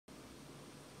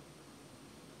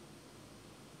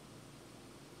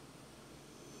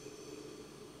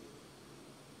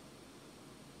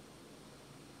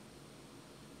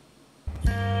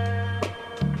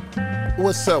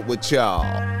What's up with y'all?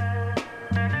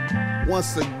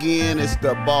 Once again, it's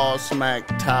the Ball Smack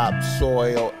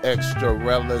Topsoil Extra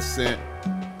Relevant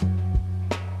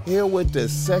here with the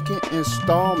second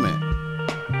installment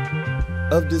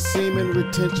of the Semen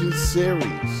Retention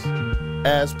Series,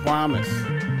 as promised.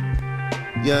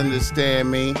 You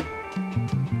understand me?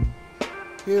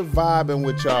 Here vibing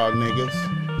with y'all niggas.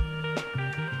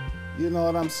 You know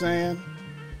what I'm saying?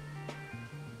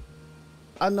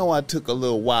 I know I took a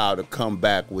little while to come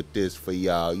back with this for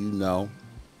y'all, you know.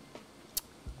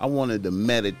 I wanted to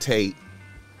meditate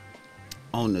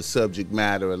on the subject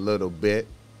matter a little bit.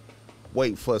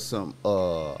 Wait for some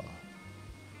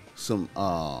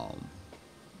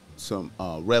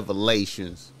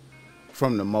revelations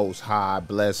from the Most High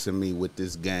blessing me with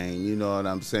this game, you know what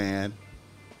I'm saying?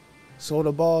 So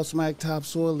the Ball Smack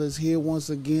Topsoil is here once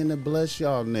again to bless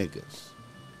y'all niggas,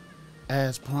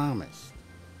 as promised.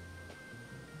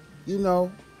 You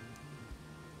know,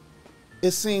 it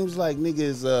seems like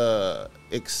niggas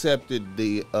accepted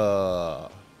the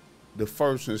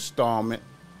first installment,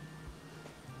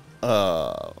 you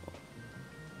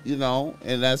know,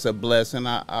 and that's a blessing.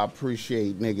 I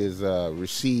appreciate niggas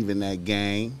receiving that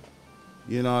game.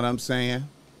 You know what I'm saying?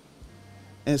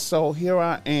 And so here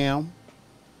I am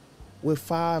with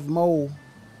five more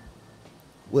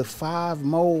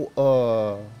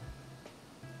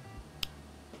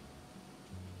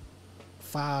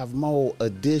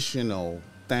additional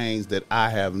things that I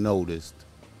have noticed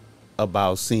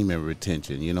about semen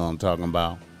retention. You know what I'm talking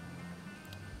about?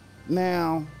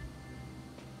 Now,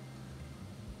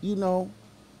 you know,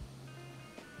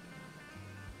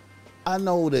 I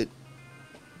know that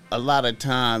a lot of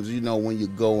times, you know, when you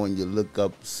go and you look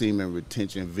up semen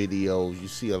retention videos, you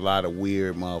see a lot of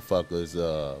weird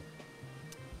motherfuckers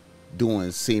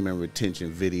doing semen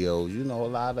retention videos. You know, a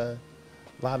lot of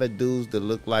dudes that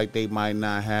look like they might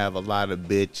not have a lot of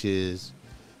bitches,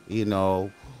 you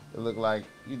know. It look like,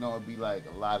 you know, it'd be like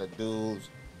a lot of dudes.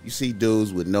 You see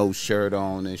dudes with no shirt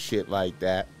on and shit like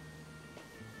that.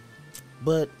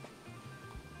 But,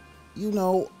 you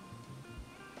know,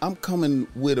 I'm coming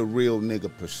with a real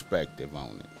nigga perspective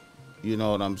on it. You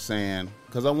know what I'm saying?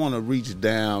 Because I want to reach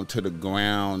down to the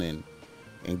ground and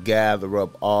gather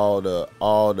up all the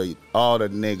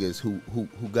niggas who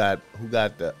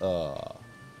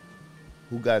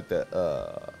got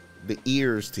the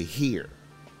ears to hear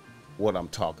what I'm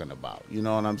talking about. You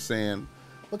know what I'm saying?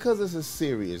 Because it's a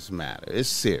serious matter. It's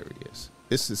serious.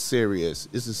 It's a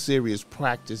serious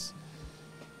practice.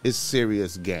 It's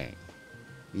serious game.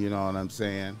 You know what I'm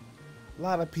saying? A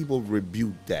lot of people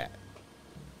rebuke that.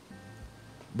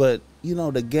 But, you know,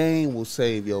 the game will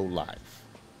save your life.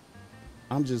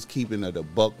 I'm just keeping it a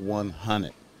buck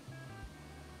 100.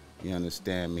 You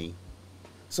understand me?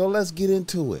 So let's get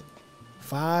into it.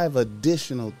 5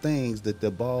 additional things that the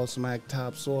Ball Smack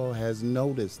Topsoil has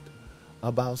noticed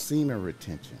about semen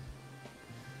retention.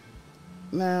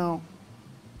 Now,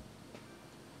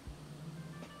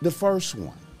 the first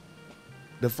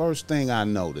thing I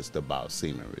noticed about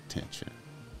semen retention,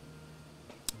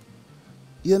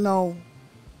 you know,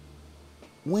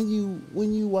 when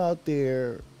you out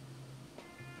there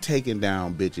taking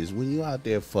down bitches, when you out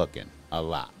there fucking a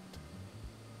lot,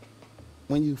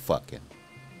 when you fucking,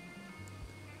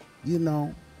 you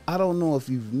know, I don't know if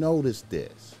you've noticed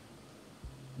this,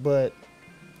 but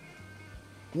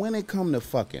when it come to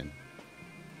fucking,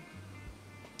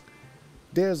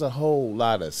 there's a whole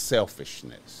lot of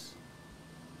selfishness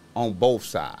on both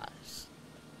sides,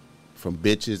 from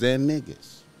bitches and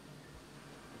niggas.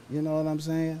 You know what I'm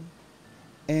saying?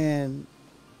 And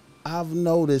I've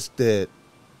noticed that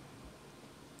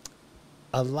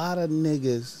a lot of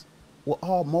niggas,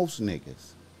 well, most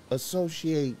niggas,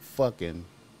 associate fucking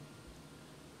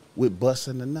with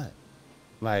busting a nut.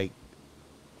 Like,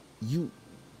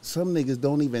 some niggas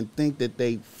don't even think that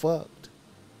they fucked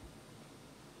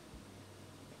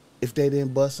if they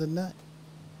didn't bust a nut.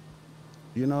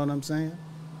 You know what I'm saying?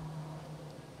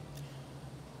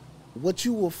 What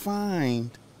you will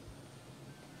find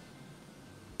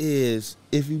is,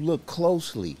 if you look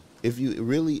closely, if you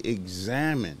really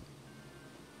examine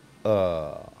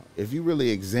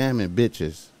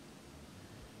bitches,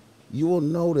 you will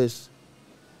notice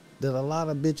that a lot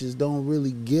of bitches don't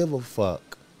really give a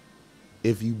fuck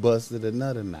if you busted a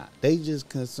nut or not. They just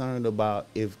concerned about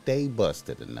if they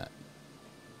busted a nut.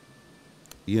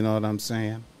 You know what I'm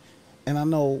saying? And I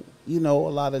know, you know, a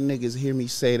lot of niggas hear me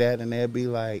say that and they'll be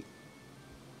like,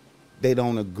 they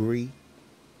don't agree.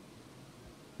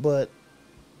 But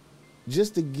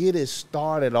just to get it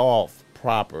started off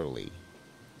properly,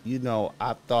 you know,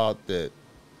 I thought that,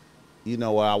 you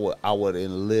know, I would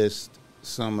enlist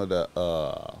some of the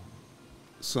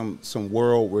some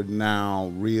world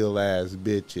renowned real ass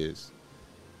bitches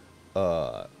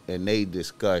and they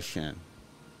discussion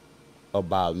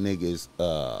about niggas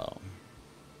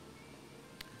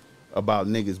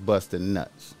busting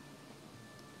nuts.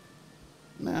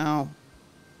 Now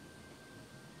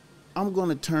I'm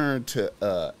gonna turn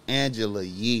to Angela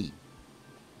Yee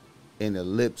in the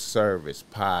Lip Service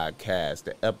podcast,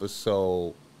 the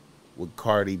episode with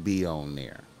Cardi B on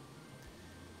there.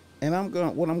 And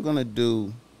what I'm gonna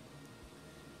do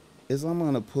is I'm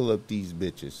gonna pull up these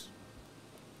bitches.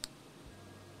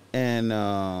 And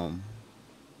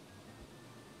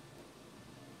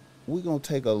we're gonna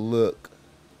take a look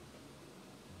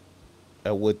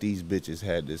at what these bitches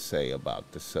had to say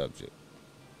about the subject,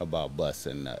 about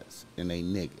busting nuts, and they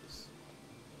niggas,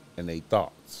 and they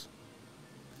thoughts.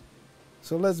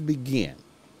 So let's begin.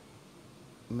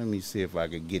 Let me see if I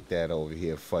can get that over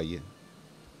here for you.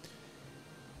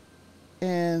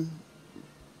 And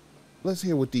let's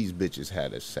hear what these bitches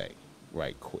had to say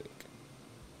right quick.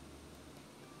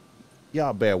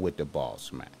 Y'all bear with the ball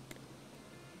smack.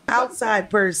 Outside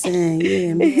person,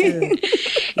 yeah, me too.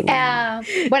 Yeah.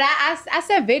 But I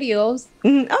said videos.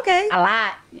 Okay. A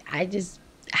lot. I just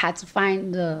had to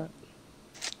find the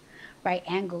right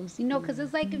angles, because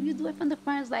it's like if you do it from the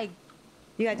front, it's like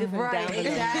You gotta do it from Right, down below.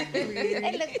 exactly.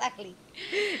 it looks ugly.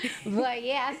 But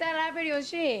yeah, I said a lot of video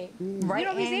shit. Right You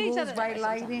don't be seeing each angles, other right that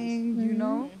much sometimes. lighting, you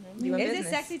know? You in Is it business.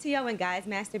 sexy to y'all when guys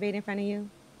masturbate in front of you?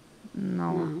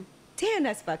 No. Damn,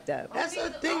 that's fucked up. That's the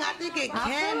thing. I think it I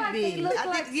feel can like they be. look I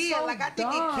think like so I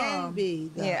think it can dumb.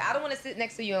 be. though. Yeah, I don't want to sit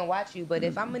next to you and watch you, but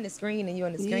if I'm in the screen and you're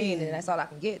on the screen Yeah. and that's all I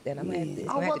can get, then I'm gonna have to, it's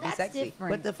Oh, gonna well, have to be that's sexy.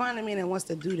 different. But to find a man that wants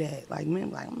to do that, like men,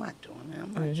 like I'm not doing that.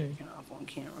 I'm not jerking off on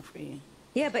camera for you.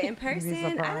 Yeah, but in person, I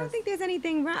don't surprised. think there's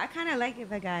anything wrong. I kind of like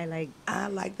if a guy like I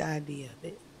like the idea of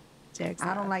it. checks.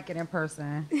 I don't like it in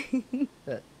person.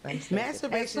 But I'm sexy. As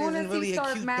Masturbation soon as isn't really he a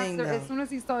starts cute thing, though. as soon as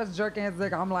he starts jerking his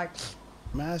dick, I'm like,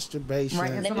 Masturbation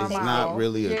Right is into my not mouth.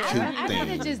 really a Yeah. cute I'd rather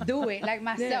thing. just do it like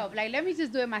myself. Like, let me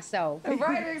just do it myself.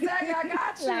 right, exactly, I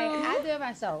got you. Like, I do it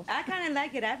myself. I kind of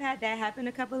like it. I've had that happen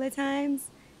a couple of times,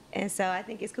 and so I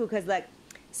think it's cool because like,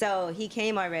 so he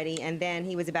came already, and then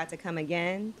he was about to come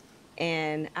again,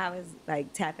 and I was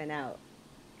like tapping out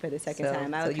for the second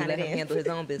time. I so was you kind let of him handle his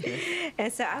own business.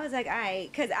 And so I was like, all right,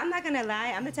 because I'm not gonna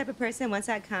lie, I'm the type of person once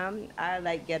I come, I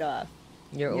like get off,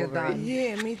 You're You're over done. it.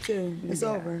 Yeah, me too. It's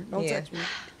over. Don't Yeah. touch me.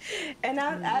 and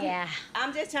Yeah.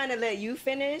 I'm just trying to let you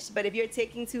finish. But if you're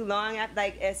taking too long,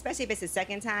 like especially if it's the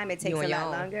second time, it takes You a on your lot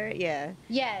own. longer. Yeah.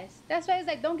 Yes. That's why it's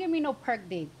like, don't give me no perk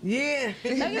dick. Yeah.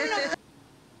 Don't give me no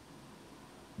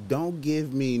Don't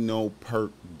give me no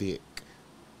perk dick.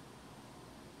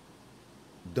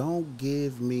 Don't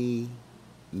give me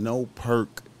no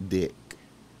perk dick.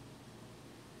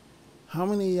 How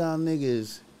many of y'all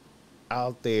niggas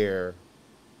out there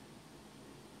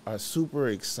are super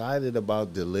excited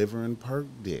about delivering perk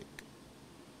dick?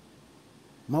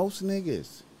 Most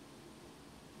niggas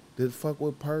that fuck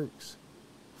with perks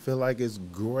feel like it's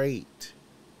great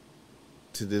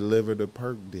to deliver the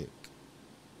perk dick.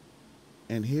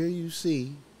 And here you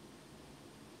see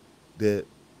that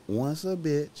once a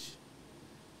bitch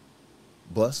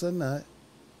busts a nut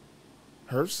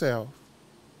herself,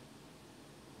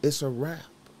 it's a wrap.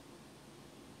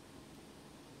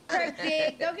 perk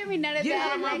dick. Don't give me none of Get it that.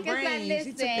 out of my Like, it's like, brain.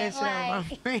 She took that shit out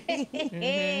of my brain.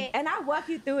 And I walk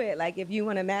you through it. Like if you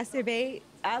want to masturbate,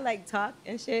 I like talk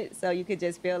and shit, so you could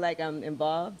just feel like I'm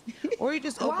involved. Or you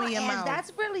just open your and mouth.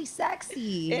 that's really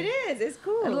sexy. It is. It's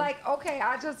cool. Like, okay,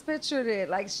 I just pictured it.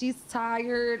 Like, she's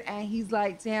tired, and he's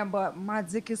like, damn, but my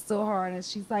dick is still hard. And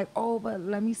she's like, oh, but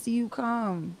let me see you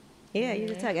come. yeah, you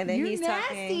just talk, and then You he's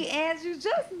nasty, talking. and you just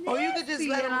nasty. Or you could just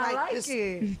let him and I like this.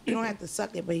 it. You don't have to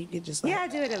suck it, but you could just like. Yeah, I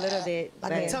do it a little bit.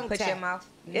 Like but a tongue Put tap. your mouth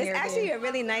It's near actually there. a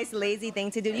really nice, lazy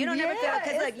thing to do. You don't ever feel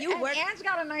because like you work. Ange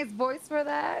got a nice voice for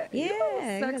that. Yeah, You know,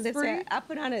 you know, sex lip free. ser- I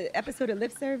put on an episode of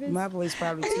lip service. My voice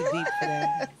probably too deep for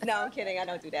that. No, I'm kidding. I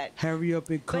don't do that. Hurry up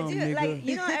and But come, you, nigga. like,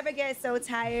 you don't ever get so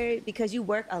tired because you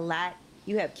work a lot.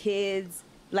 You have kids.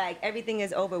 Like everything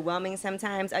is overwhelming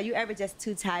sometimes. Are you ever just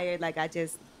too tired? Like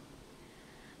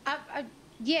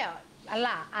Yeah, a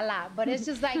lot. But it's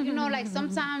just like, like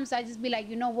sometimes I just be like,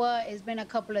 you know what? It's been a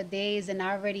couple of days and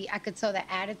I could tell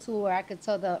the attitude or I could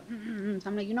tell the, so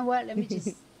I'm like, you know what? Let me just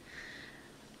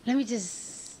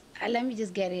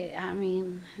get it. I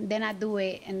mean, then I do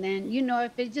it. And then,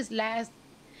 if it just lasts,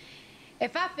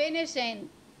 if I finish and,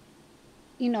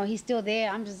 he's still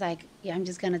there, I'm just like, yeah, I'm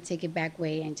just going to take it back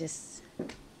way and just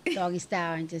doggy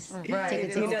style and just take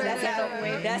it to you the know, that's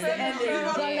the ending.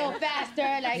 Go a little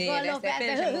faster, like go a little that's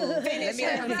that finishing move.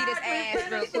 faster. Let me see this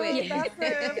ass real quick.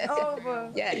 That's it.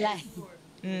 Over. Yeah. Like,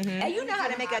 And you know how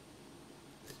to make a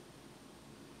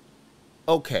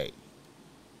Okay.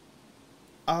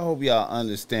 I hope y'all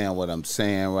understand what I'm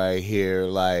saying right here.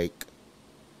 Like,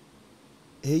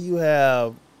 here you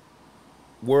have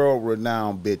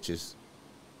world-renowned bitches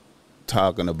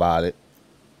talking about it.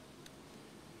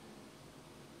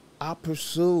 I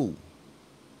pursue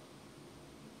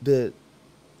that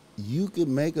you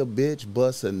can make a bitch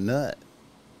bust a nut,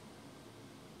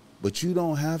 but you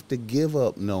don't have to give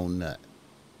up no nut.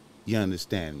 You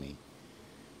understand me?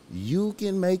 You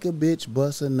can make a bitch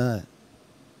bust a nut,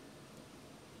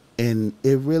 and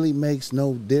it really makes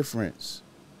no difference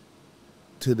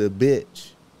to the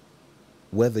bitch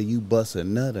whether you bust a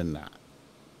nut or not.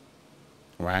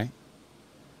 Right?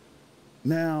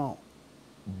 Now,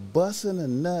 busting a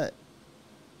nut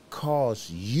costs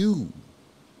you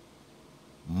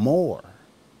more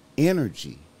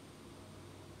energy.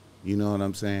 You know what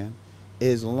I'm saying?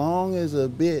 As long as a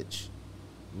bitch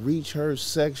reach her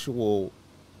sexual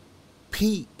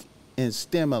peak in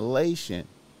stimulation,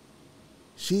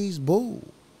 she's boo.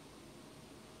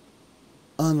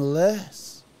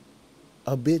 Unless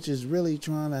a bitch is really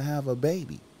trying to have a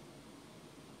baby.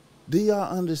 Do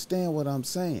y'all understand what I'm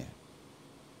saying?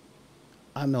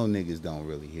 I know niggas don't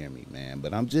really hear me, man,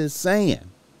 but I'm just saying,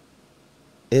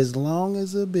 as long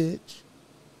as a bitch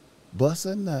busts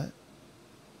a nut,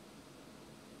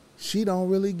 she don't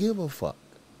really give a fuck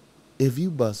if you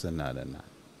bust a nut or not.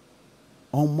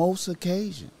 On most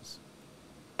occasions.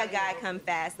 a guy come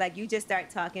fast. Like you just start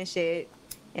talking shit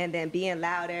and then being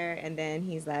louder, and then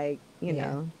he's like, you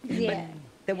know. Yeah.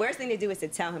 The worst thing to do is to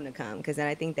tell him to come, because then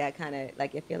I think that kind of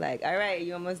like if you're like, all right,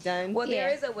 you almost done. Well, there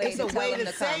Yeah. is a way It's to a tell way them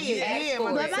to to come. say You it, ask yeah, for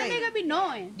but But it. my say nigga be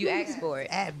knowing. You ask for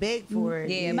it. I beg for it.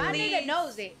 Yeah, My please. nigga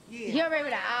knows it. He already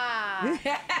be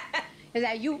like, It's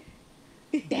like you.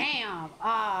 Damn.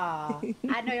 I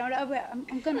know you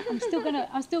don't know.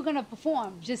 I'm still gonna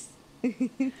perform. Just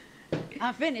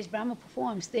I'm finished, but I'm gonna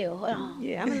perform still. Hold on.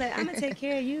 Yeah, I'm gonna take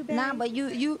care of you, babe. Nah, but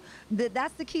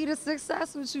that's the key to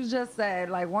success. What you just said.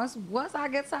 Like once I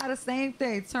get tired of the same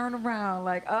thing, turn around.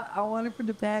 Like I want it for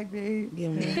the bag, babe.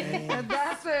 Give me that. And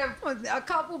that's it. A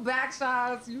couple back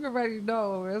shots, you already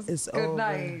know it's good over.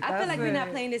 night. I feel like we're not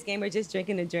it. playing this game. We're just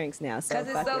drinking the drinks now. So 'Cause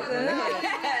it's fuck so it. good.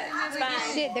 It's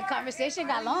fine. Shit, the conversation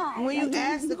got long. When you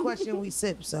ask the question, we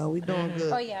sip, so we doing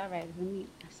good. Oh yeah, all right. Let me.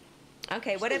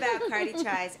 Okay, what about Cardi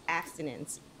tries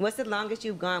abstinence? What's the longest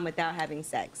you've gone without having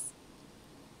sex?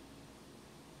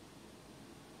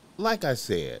 Like I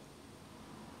said,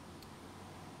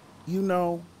 you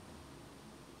know,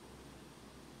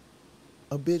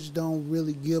 a bitch don't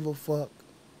really give a fuck.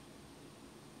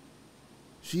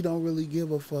 She don't really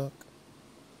give a fuck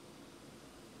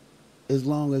as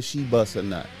long as she busts a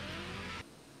nut.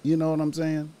 You know what I'm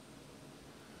saying?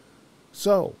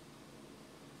 So,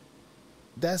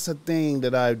 that's a thing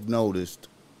that I've noticed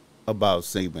about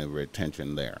semen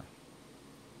retention there.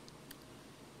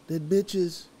 That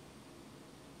bitches,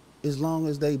 as long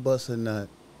as they bust a nut,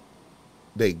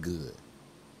 they good.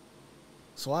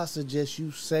 So I suggest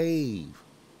you save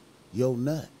your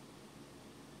nut.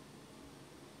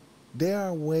 There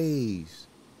are ways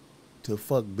to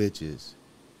fuck bitches,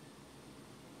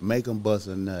 make them bust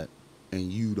a nut,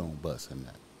 and you don't bust a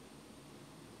nut.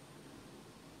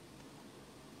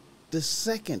 The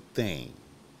second thing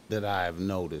that I've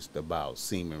noticed about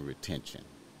semen retention,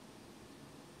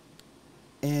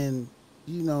 and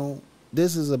you know,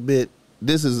 this is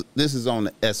on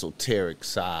the esoteric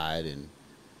side, and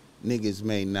niggas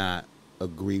may not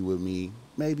agree with me.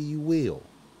 Maybe you will.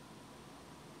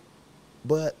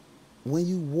 But when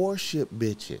you worship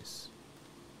bitches,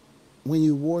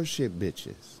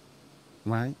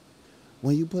 right?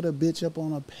 When you put a bitch up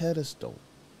on a pedestal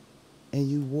and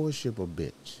you worship a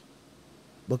bitch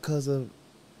because of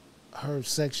her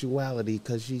sexuality,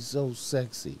 because she's so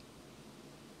sexy,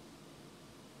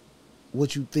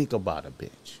 what you think about a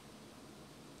bitch,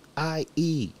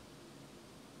 i.e.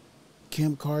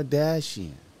 Kim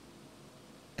Kardashian,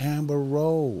 Amber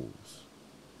Rose,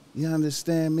 you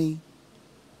understand me?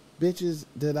 Bitches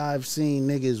that I've seen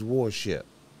niggas worship.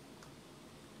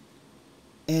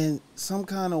 And some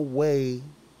kind of way,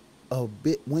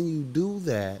 when you do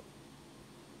that,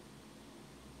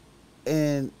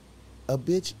 and a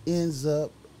bitch ends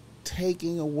up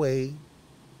taking away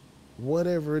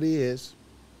whatever it is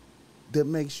that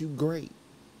makes you great.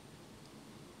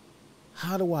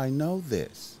 How do I know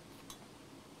this?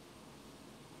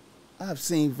 I've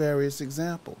seen various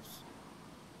examples.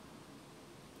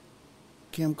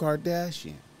 Kim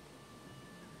Kardashian.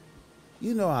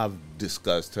 You know I've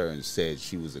discussed her and said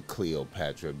she was a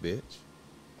Cleopatra bitch.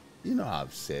 You know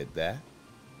I've said that.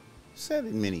 Said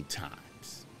it many times.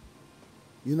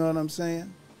 You know what I'm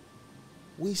saying?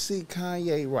 We see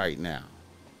Kanye right now.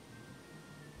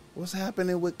 What's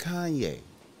happening with Kanye?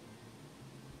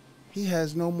 He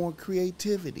has no more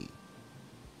creativity.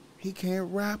 He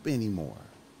can't rap anymore.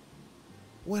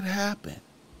 What happened?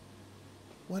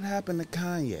 What happened to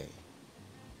Kanye?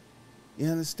 You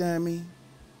understand me?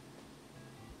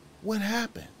 What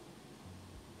happened?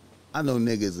 I know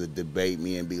niggas would debate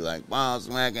me and be like, "Wow,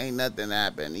 Smack, ain't nothing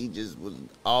happened. He just was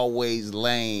always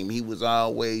lame. He was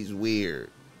always weird."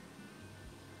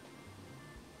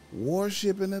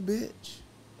 Worshipping a bitch.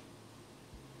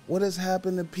 What has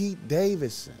happened to Pete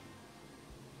Davidson?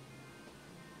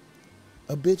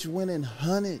 A bitch went and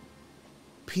hunted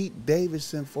Pete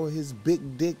Davidson for his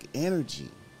big dick energy,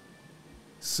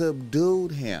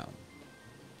 subdued him,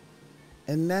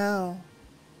 and now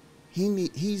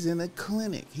he's in a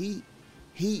clinic. He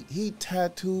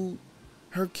tattooed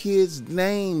her kids'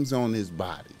 names on his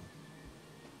body.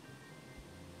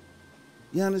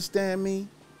 You understand me?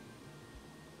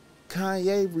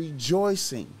 Kanye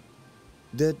rejoicing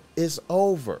that it's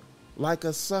over like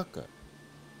a sucker.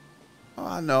 Oh,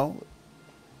 I know.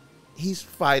 He's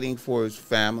fighting for his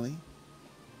family.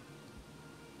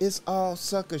 It's all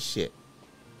sucker shit.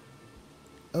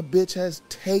 A bitch has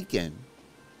taken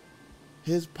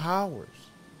his powers.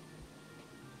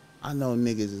 I know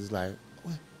niggas is like,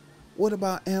 what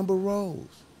about Amber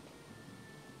Rose?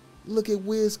 Look at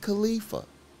Wiz Khalifa.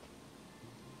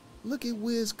 Look at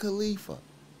Wiz Khalifa.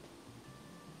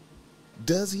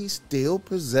 Does he still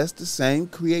possess the same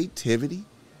creativity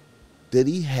that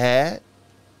he had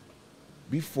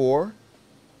before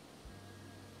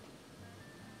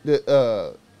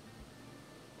the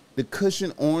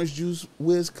cushion orange juice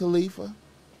Wiz Khalifa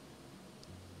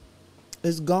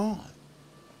is gone?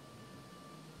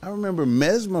 I remember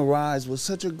Mesmerized was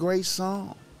such a great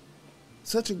song,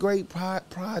 such a great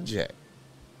project.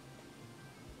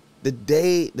 The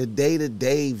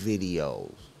day-to-day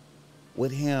videos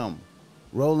with him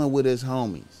rolling with his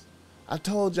homies. I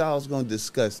told y'all I was going to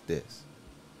discuss this.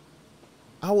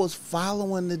 I was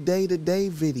following the day-to-day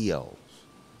videos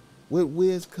with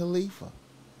Wiz Khalifa.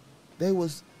 They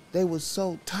was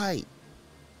so tight.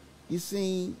 You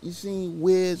seen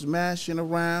Wiz mashing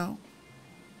around?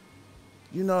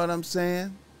 You know what I'm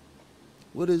saying?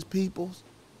 With his peoples.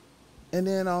 And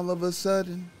then all of a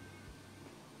sudden,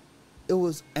 it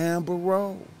was Amber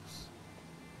Rose.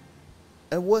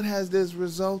 And what has this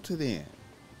resulted in?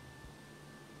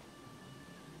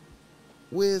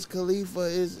 Wiz Khalifa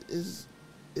is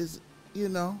you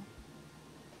know,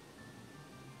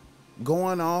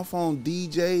 going off on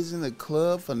DJs in the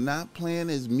club for not playing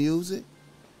his music.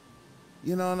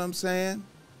 You know what I'm saying?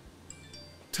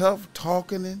 Tough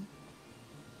talking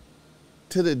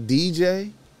to the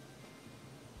DJ,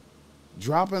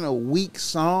 dropping a weak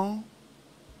song,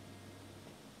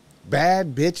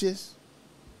 bad bitches.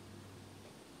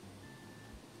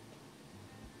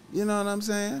 You know what I'm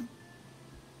saying?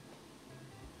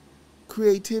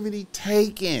 Creativity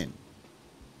taken.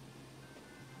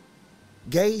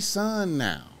 Gay son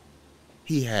now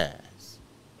he has.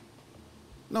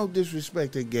 No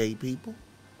disrespect to gay people,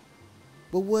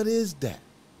 but what is that?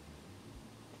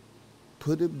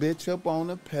 Put a bitch up on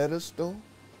a pedestal,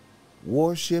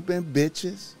 worshiping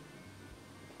bitches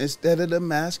instead of the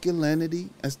masculinity,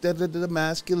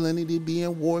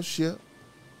 being worshipped,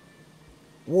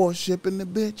 worshiping the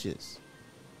bitches.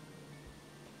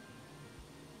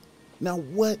 Now,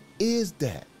 what is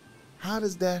that? How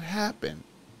does that happen?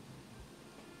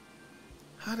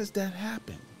 How does that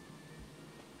happen?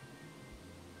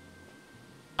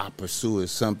 I pursue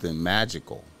as something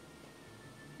magical.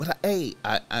 But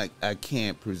I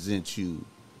can't present you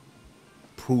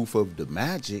proof of the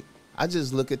magic. I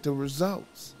just look at the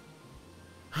results.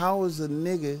 How is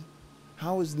niggas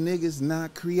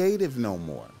not creative no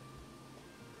more?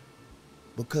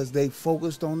 Because they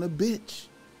focused on the bitch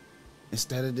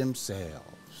instead of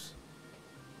themselves.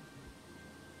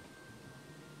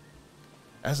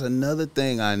 That's another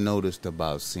thing I noticed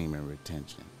about semen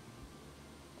retention.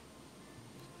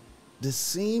 The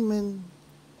semen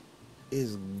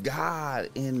is God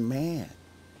in man.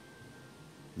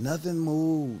 Nothing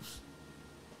moves.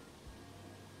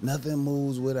 Nothing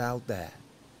moves without that.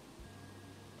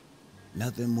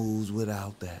 Nothing moves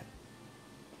without that.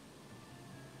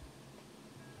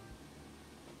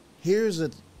 Here's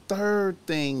a third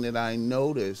thing that I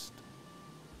noticed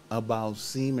about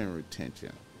semen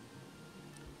retention.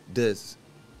 This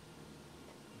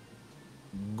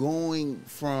going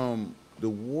from the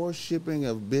worshipping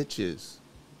of bitches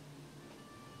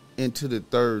into the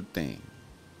third thing.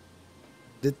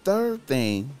 The third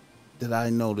thing that I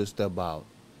noticed about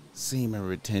semen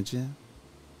retention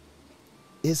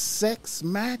is sex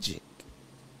magic.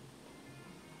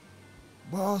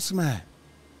 Boss man,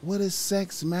 what is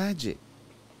sex magic?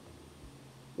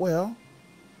 Well,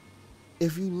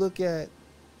 if you look at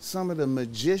some of the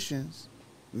magicians,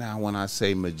 now when I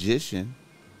say magician,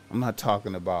 I'm not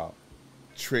talking about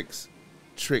tricks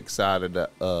out of the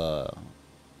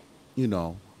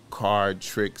card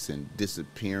tricks and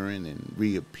disappearing and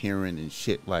reappearing and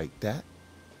shit like that.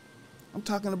 I'm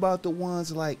talking about the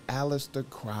ones like Aleister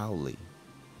Crowley,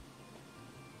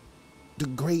 the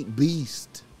great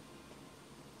beast,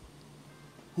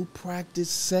 who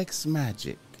practiced sex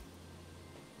magic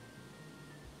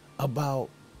about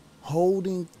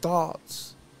holding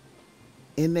thoughts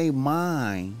in their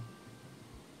mind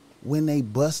when they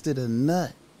busted a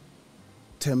nut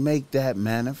to make that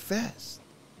manifest.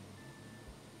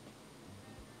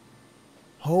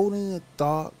 Holding a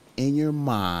thought in your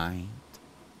mind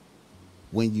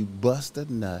when you bust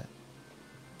a nut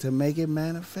to make it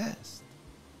manifest.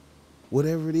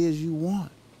 Whatever it is you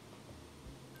want.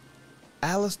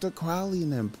 Aleister Crowley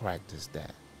and them practiced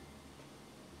that.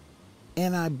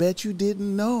 And I bet you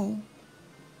didn't know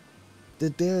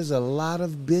that there's a lot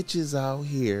of bitches out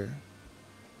here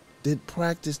that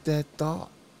practice that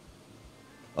thought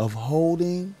of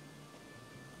holding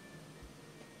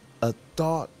a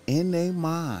thought in their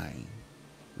mind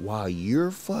while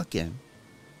you're fucking,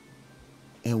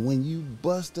 and when you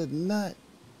bust a nut,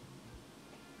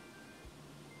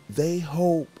 they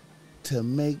hope to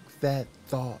make that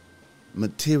thought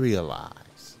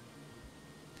materialize.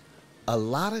 A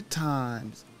lot of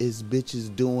times it's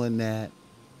bitches doing that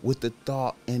with the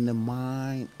thought in the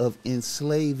mind of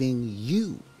enslaving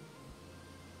you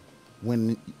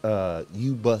when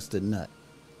you bust a nut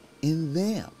in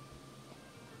them.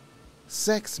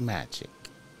 Sex magic.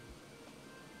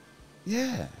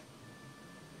 Yeah.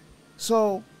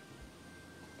 So,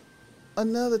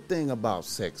 another thing about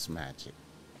sex magic.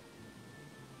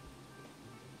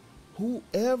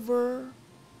 Whoever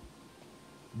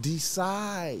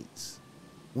decides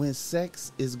when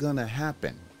sex is gonna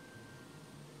happen.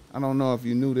 I don't know if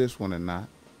you knew this one or not.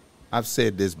 I've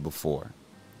said this before.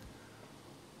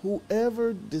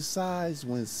 Whoever decides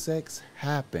when sex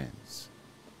happens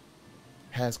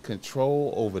has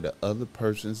control over the other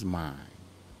person's mind.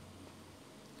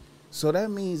 So that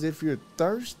means if you're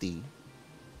thirsty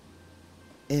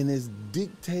and it's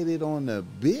dictated on the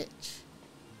bitch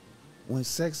when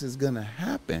sex is gonna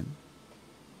happen,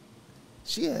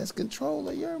 she has control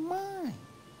of your mind.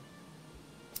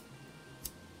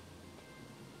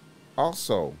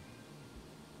 Also,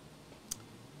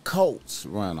 cults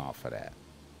run off of that.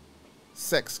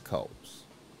 Sex cults.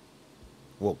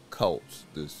 Well, cults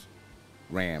just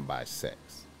ran by sex.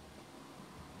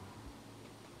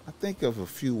 I think of a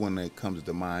few when it comes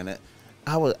to mind.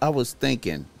 I was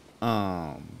thinking,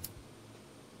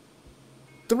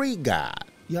 Three God.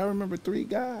 Y'all remember Three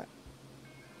God?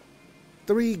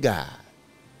 Three God.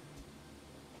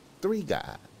 Three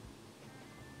God.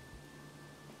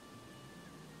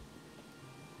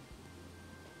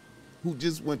 Who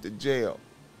just went to jail.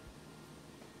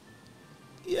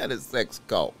 He had a sex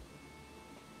cult.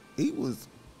 He was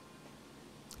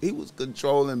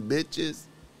controlling bitches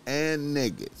and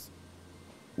niggas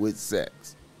with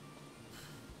sex.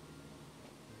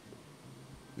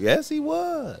 Yes, he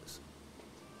was.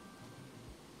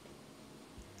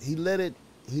 He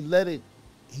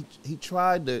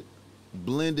tried to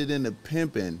blend it into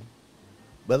pimping,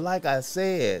 but like I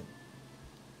said,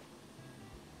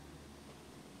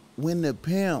 when the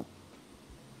pimp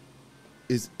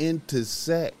is into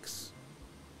sex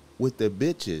with the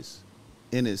bitches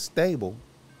in his stable,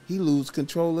 he lose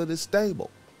control of the stable.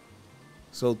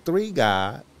 So Three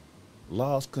God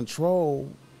lost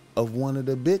control of one of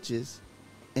the bitches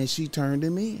and she turned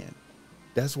him in.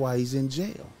 That's why he's in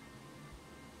jail.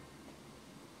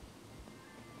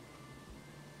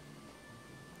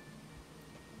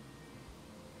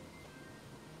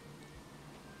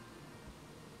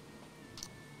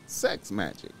 Sex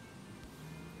magic.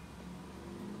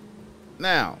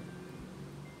 Now,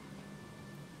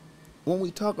 when we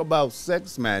talk about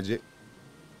sex magic,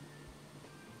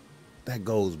 that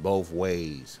goes both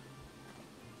ways.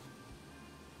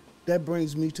 That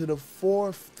brings me to the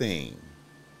fourth thing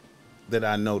that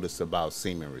I notice about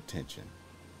semen retention.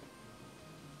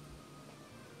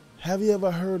 Have you ever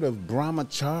heard of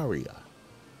brahmacharya?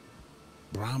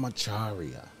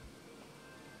 Brahmacharya.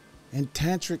 And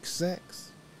tantric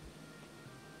sex.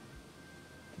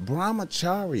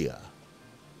 Brahmacharya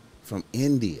from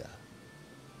India.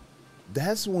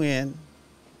 That's when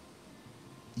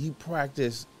you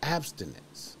practice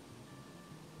abstinence,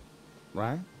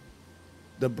 right?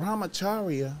 The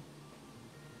brahmacharya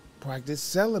practice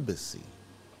celibacy,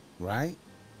 right?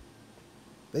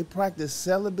 They practice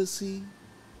celibacy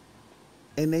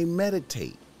and they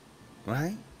meditate,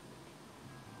 right?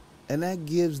 And that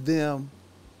gives them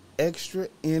extra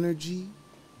energy,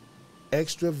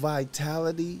 extra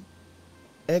vitality,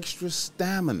 extra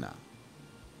stamina.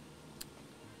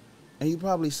 And you're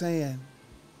probably saying,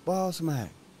 Boss Mac,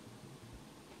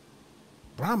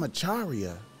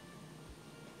 brahmacharya?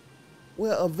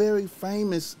 Well, a very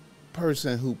famous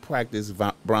person who practiced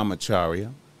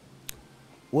brahmacharya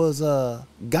was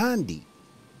Gandhi.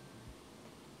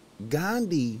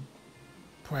 Gandhi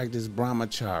practiced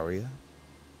brahmacharya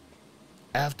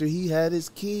after he had his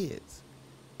kids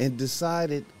and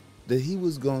decided that he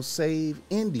was going to save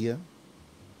India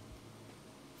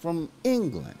from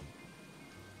England.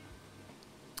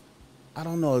 I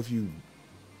don't know if you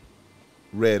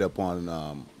read up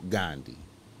on Gandhi,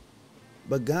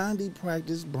 but Gandhi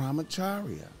practiced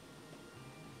brahmacharya.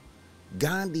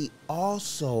 Gandhi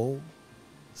also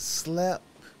slept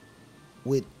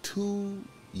with 2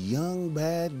 young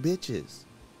bad bitches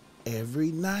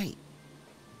every night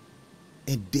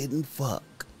and didn't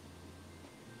fuck.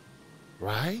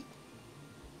 Right?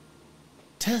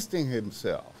 Testing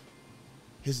himself,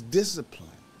 his discipline.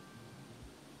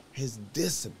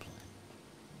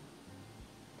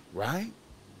 Right?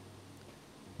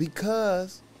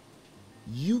 Because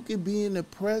you can be in the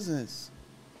presence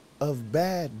of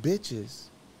bad bitches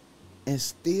and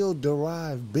still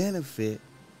derive benefit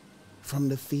from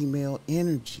the female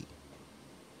energy.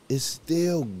 It's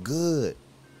still good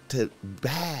to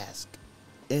bask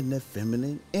in the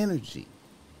feminine energy.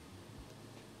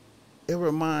 It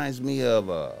reminds me of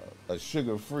a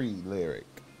Sugar Free lyric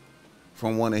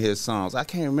from one of his songs. I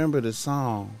can't remember the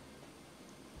song,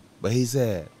 but he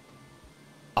said,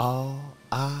 all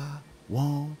I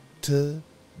want to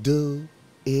do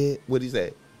it. What'd he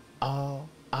say? All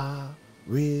I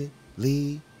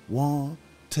really want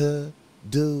to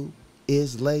do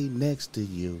is lay next to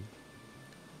you.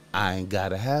 I ain't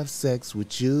gotta have sex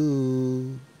with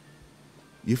you.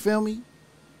 You feel me?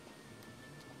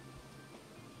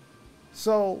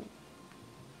 So,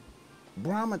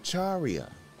 brahmacharya.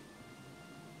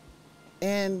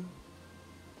 And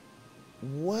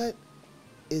what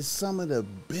is some of the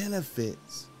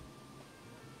benefits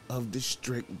of the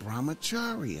strict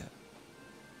brahmacharya?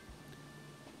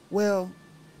 Well,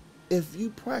 if you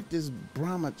practice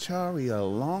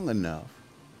brahmacharya long enough,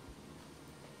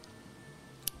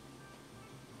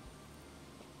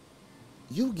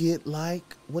 you get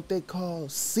like what they call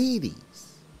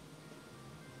siddhis.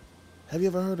 Have you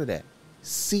ever heard of that?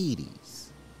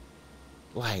 Siddhis.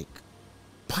 Like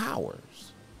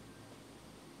powers.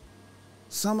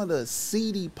 Some of the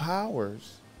siddhi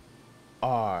powers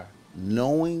are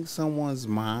knowing someone's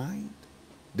mind,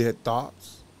 their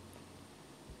thoughts,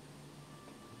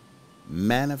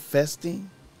 manifesting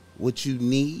what you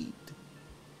need.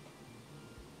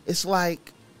 It's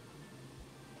like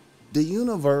the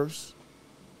universe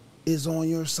is on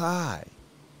your side,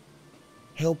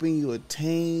 helping you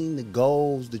attain the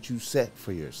goals that you set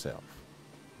for yourself.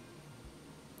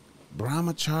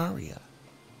 Brahmacharya.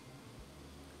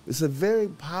 It's a very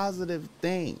positive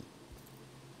thing.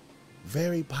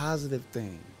 Very positive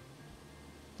thing.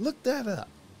 Look that up.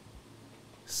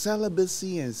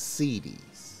 Celibacy and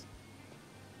siddhis.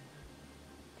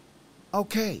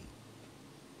 Okay.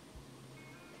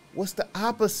 What's the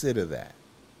opposite of that?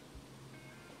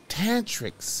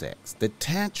 Tantric sex, the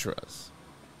tantras,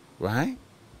 right?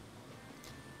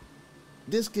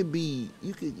 This could be,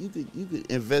 you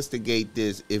could investigate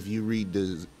this if you read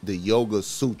the Yoga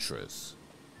Sutras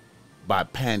by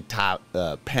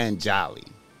Panjali,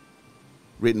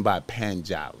 written by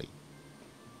Panjali.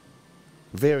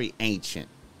 Very ancient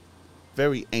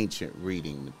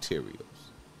reading materials.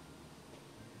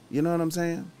 You know what I'm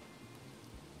saying?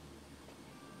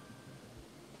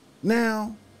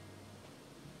 Now,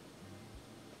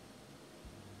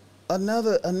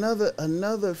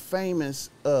 another famous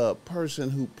person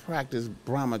who practiced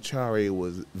brahmacharya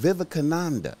was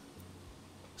Vivekananda,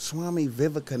 Swami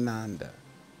Vivekananda,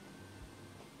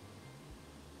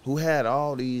 who had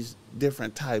all these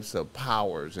different types of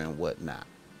powers and whatnot,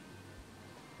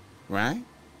 right?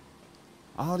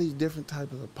 All these different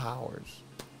types of powers.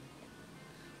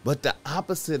 But the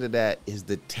opposite of that is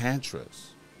the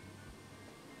tantras,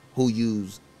 who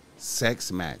use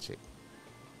sex magic.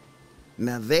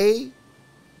 Now they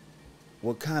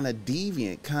were kind of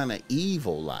deviant, kind of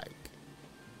evil-like,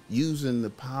 using the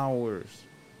powers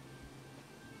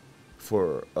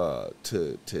for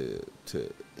to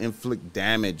inflict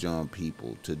damage on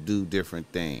people, to do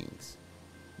different things.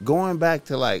 Going back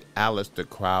to like Aleister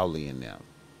Crowley and them,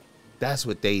 That's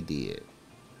what they did.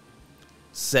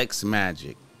 Sex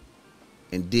magic.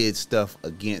 And did stuff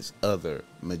against other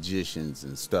magicians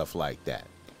and stuff like that.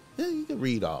 Yeah, you can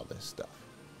read all this stuff.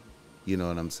 You know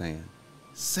what I'm saying?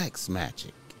 Sex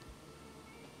magic.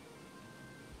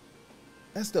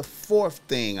 That's the fourth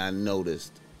thing I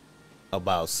noticed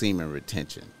about semen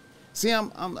retention. See,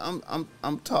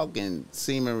 I'm talking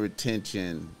semen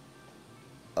retention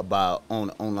about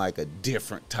on like a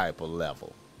different type of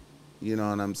level. You know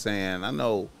what I'm saying? I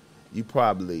know you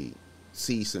probably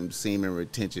see some semen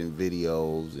retention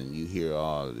videos and you hear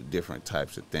all the different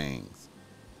types of things.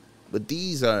 But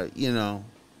these are,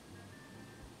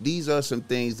 these are some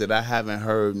things that I haven't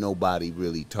heard nobody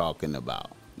really talking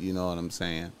about. You know what I'm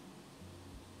saying?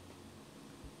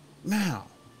 Now,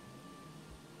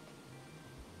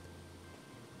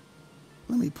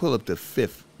 let me pull up the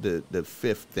fifth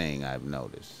thing I've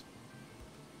noticed.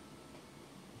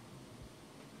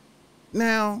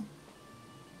 Now,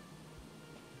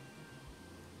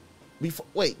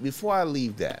 before I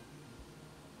leave that,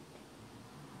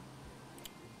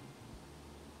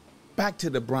 back to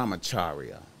the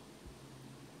Brahmacharya.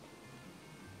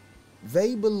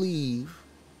 They believe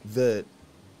that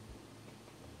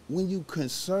when you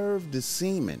conserve the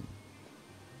semen,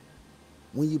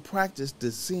 when you practice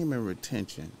the semen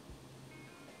retention,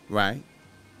 right,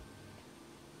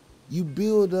 you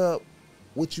build up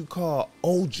what you call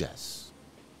ojas.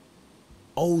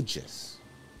 Ojas.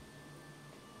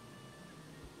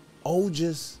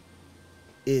 Ojas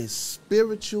is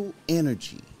spiritual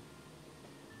energy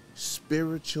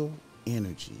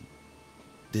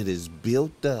that is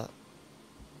built up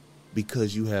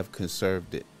because you have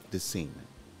conserved the semen.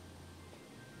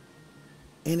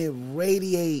 And it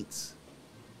radiates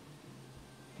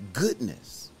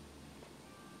goodness.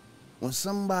 When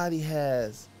somebody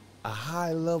has a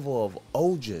high level of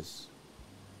ojas,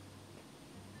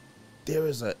 there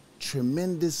is a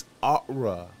tremendous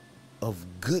aura of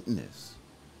goodness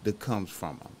that comes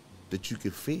from them that you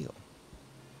can feel.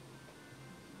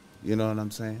 You know what I'm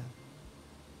saying?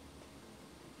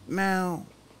 Now,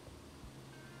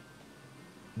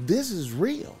 this is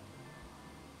real.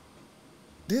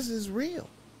 This is real.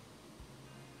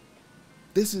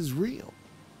 This is real.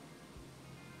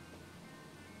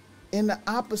 In the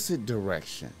opposite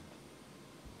direction,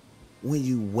 when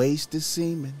you waste the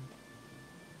semen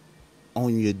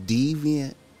on your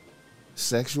deviant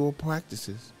sexual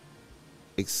practices,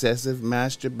 excessive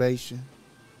masturbation,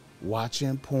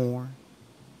 watching porn,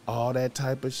 all that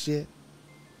type of shit,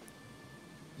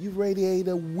 you radiate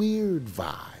a weird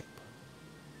vibe,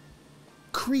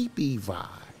 creepy vibe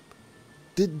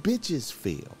that bitches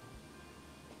feel.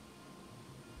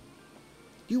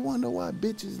 You wonder why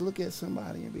bitches look at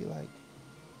somebody and be like,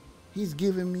 he's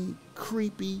giving me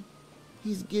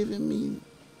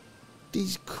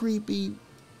these creepy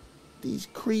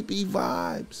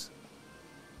vibes.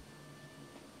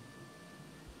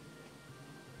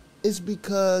 It's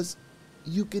because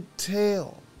you could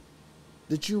tell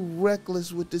that you're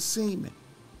reckless with the semen,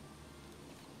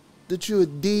 that you're a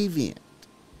deviant.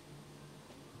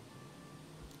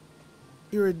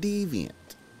 You're a deviant.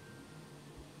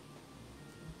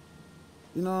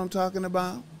 You know what I'm talking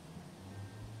about?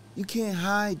 You can't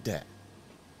hide that.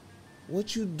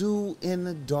 What you do in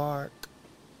the dark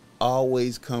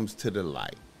always comes to the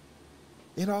light.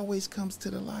 It always comes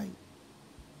to the light.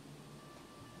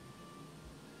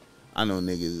 I know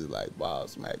niggas is like,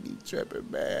 Boss Mac, you tripping,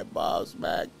 man. Boss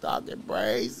Mac talking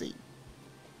crazy.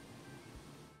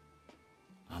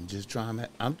 I'm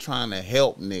trying to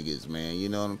help niggas, man. You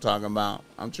know what I'm talking about?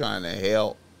 I'm trying to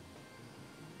help.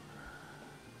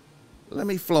 Let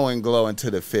me flow and glow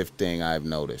into the fifth thing I've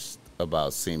noticed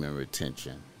about semen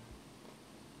retention.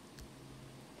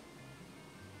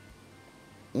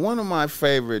 One of my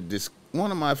favorite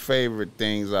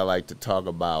things I like to talk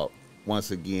about,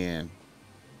 once again,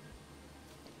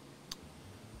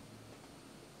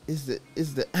 is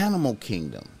the animal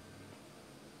kingdom.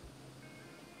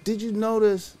 Did you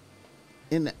notice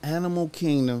in the animal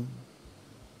kingdom,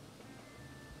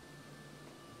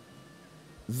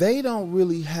 they don't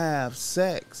really have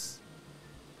sex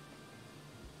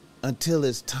until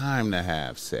it's time to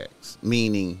have sex?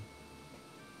 Meaning,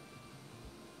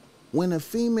 when a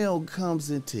female comes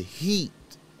into heat,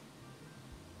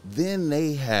 then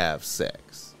they have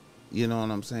sex. You know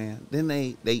what I'm saying? Then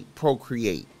they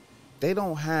procreate. They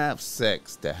don't have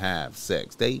sex to have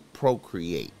sex. They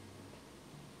procreate.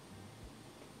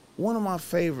 One of my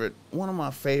favorite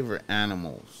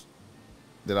animals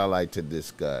that I like to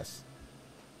discuss,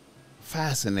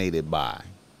 fascinated by,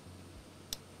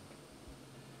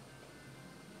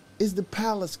 is the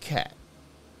Pallas cat.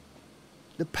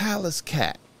 The Pallas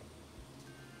cat.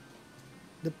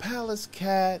 The Pallas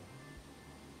cat,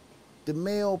 the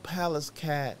male Pallas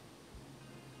cat,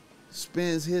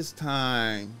 spends his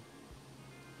time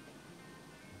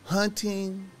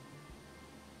hunting,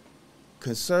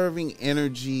 conserving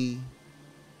energy,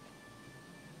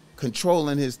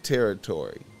 controlling his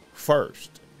territory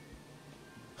first.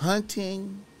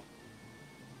 Hunting,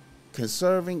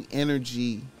 conserving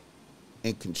energy,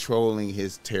 and controlling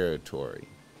his territory.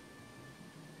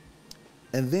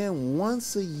 And then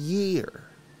once a year,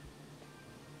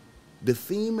 the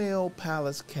female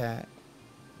Pallas cat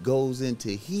goes into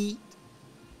heat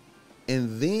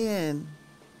and then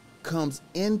comes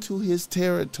into his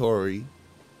territory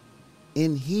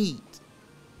in heat,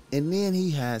 and then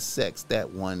he has sex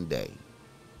that one day.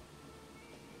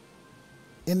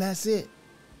 And that's it.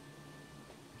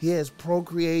 He has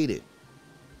procreated.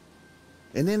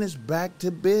 And then it's back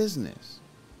to business.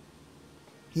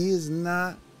 He is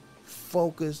not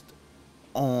focused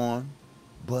on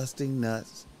busting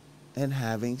nuts and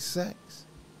having sex.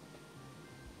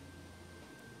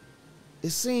 It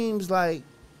seems like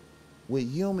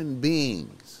with human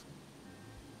beings,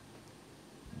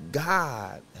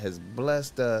 God has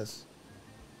blessed us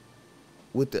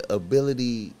with the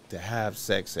ability to have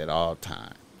sex at all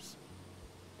times.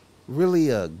 Really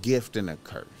a gift and a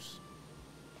curse.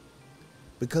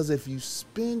 Because if you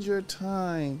spend your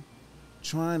time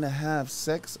trying to have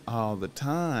sex all the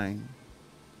time,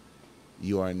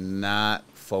 you are not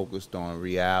focused on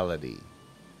reality.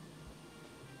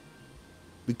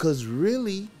 Because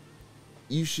really,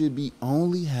 you should be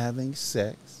only having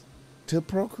sex to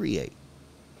procreate.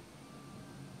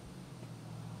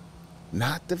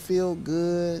 Not to feel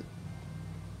good.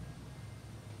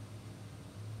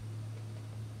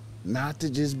 Not to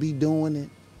just be doing it,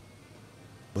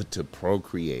 but to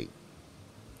procreate.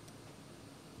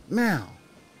 Now,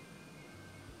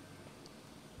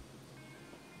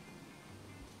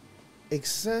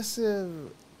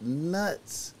 excessive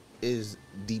nuts is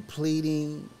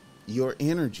depleting your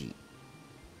energy.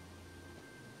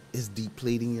 It's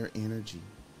depleting your energy.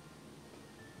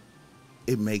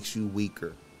 It makes you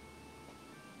weaker.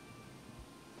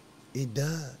 It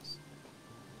does.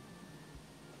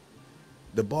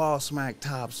 The Ball Smack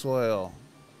Topsoil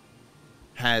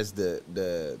has the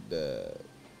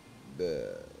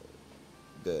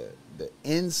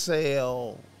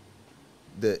incel,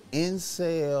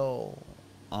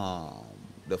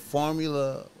 the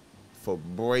formula for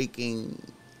breaking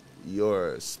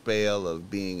your spell of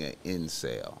being an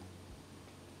incel.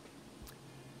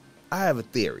 I have a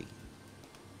theory.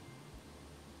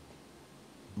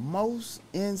 Most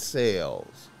incels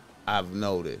I've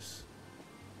noticed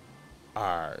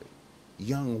are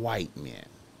young white men,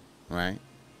 right?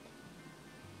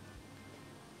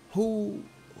 Who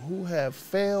have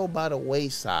fell by the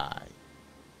wayside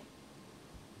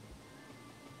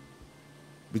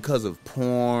because of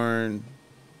porn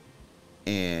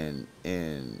and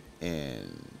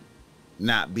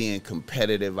not being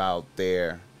competitive out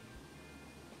there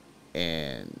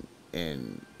and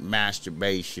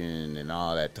masturbation and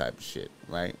all that type of shit,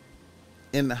 right?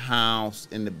 In the house,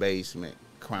 in the basement,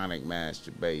 chronic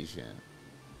masturbation.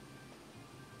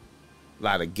 A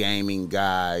lot of gaming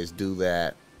guys do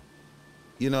that.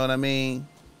 You know what I mean?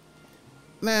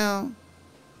 Now,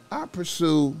 I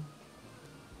pursue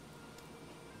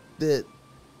that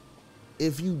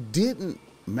if you didn't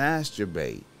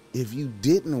masturbate, if you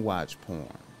didn't watch porn,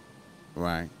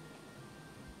 right?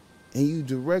 And you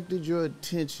directed your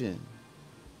attention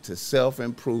to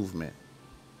self-improvement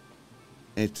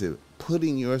and to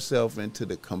putting yourself into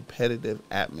the competitive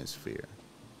atmosphere,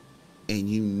 and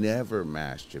you never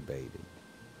masturbated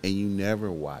and you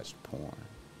never watched porn,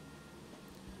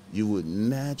 you would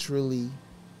naturally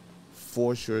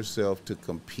force yourself to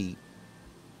compete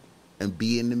and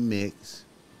be in the mix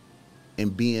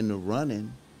and be in the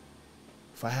running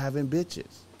for having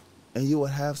bitches. And you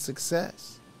would have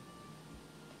success.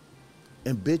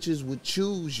 And bitches would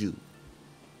choose you.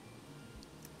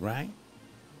 Right?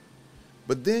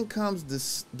 But then comes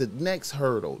the next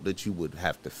hurdle that you would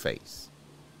have to face.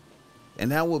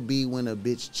 And that would be when a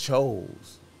bitch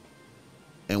chose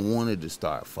and wanted to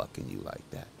start fucking you like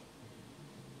that.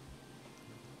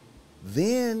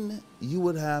 Then you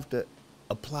would have to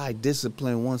apply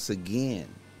discipline once again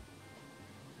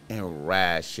and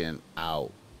ration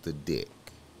out the dick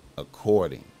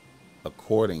accordingly.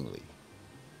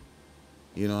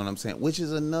 You know what I'm saying? Which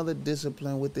is another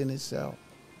discipline within itself.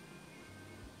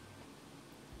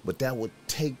 But that would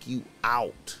take you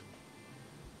out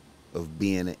of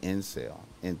being an incel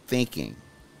and thinking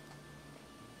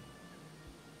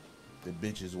the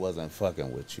bitches wasn't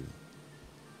fucking with you.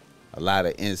 A lot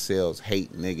of incels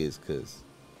hate niggas because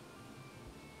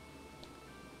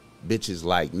bitches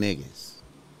like niggas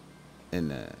in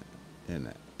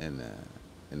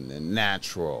the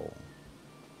natural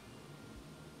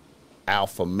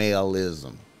alpha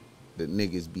maleism that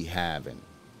niggas be having.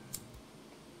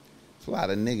 It's a lot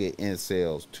of nigga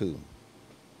incels too.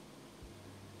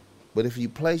 But if you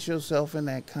place yourself in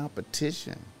that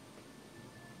competition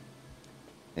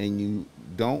and you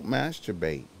don't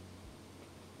masturbate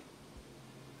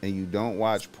and you don't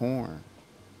watch porn,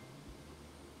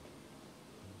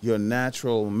 your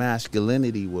natural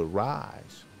masculinity will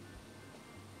rise.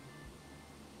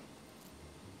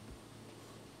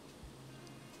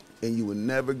 And you would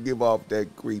never give off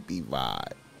that creepy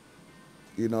vibe.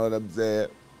 You know what I'm saying?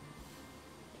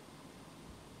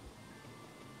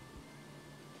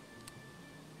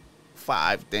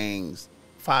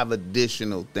 Five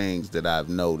additional things that I've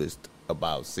noticed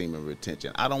about semen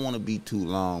retention. I don't want to be too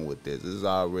long with this. This is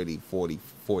already 40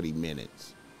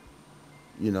 minutes.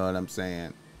 You know what I'm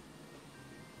saying?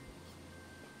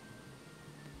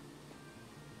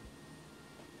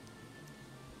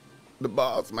 The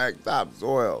Boss Mac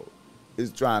Topsoil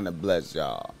is trying to bless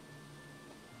y'all.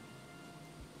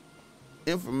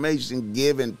 Information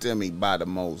given to me by the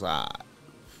Most High.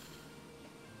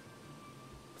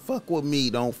 Fuck with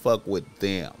me, don't fuck with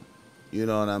them. You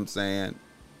know what I'm saying?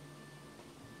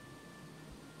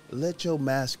 Let your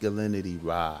masculinity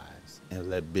rise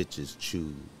and let bitches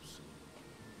choose.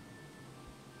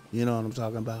 You know what I'm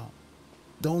talking about?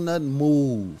 Don't nothing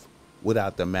move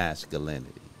without the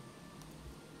masculinity.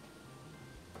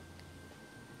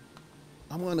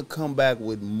 I'm going to come back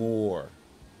with more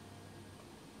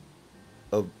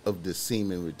of the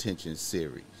semen retention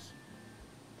series.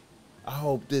 I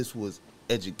hope this was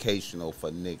educational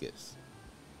for niggas.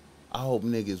 I hope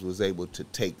niggas was able to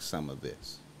take some of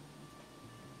this.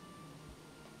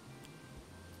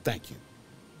 Thank you.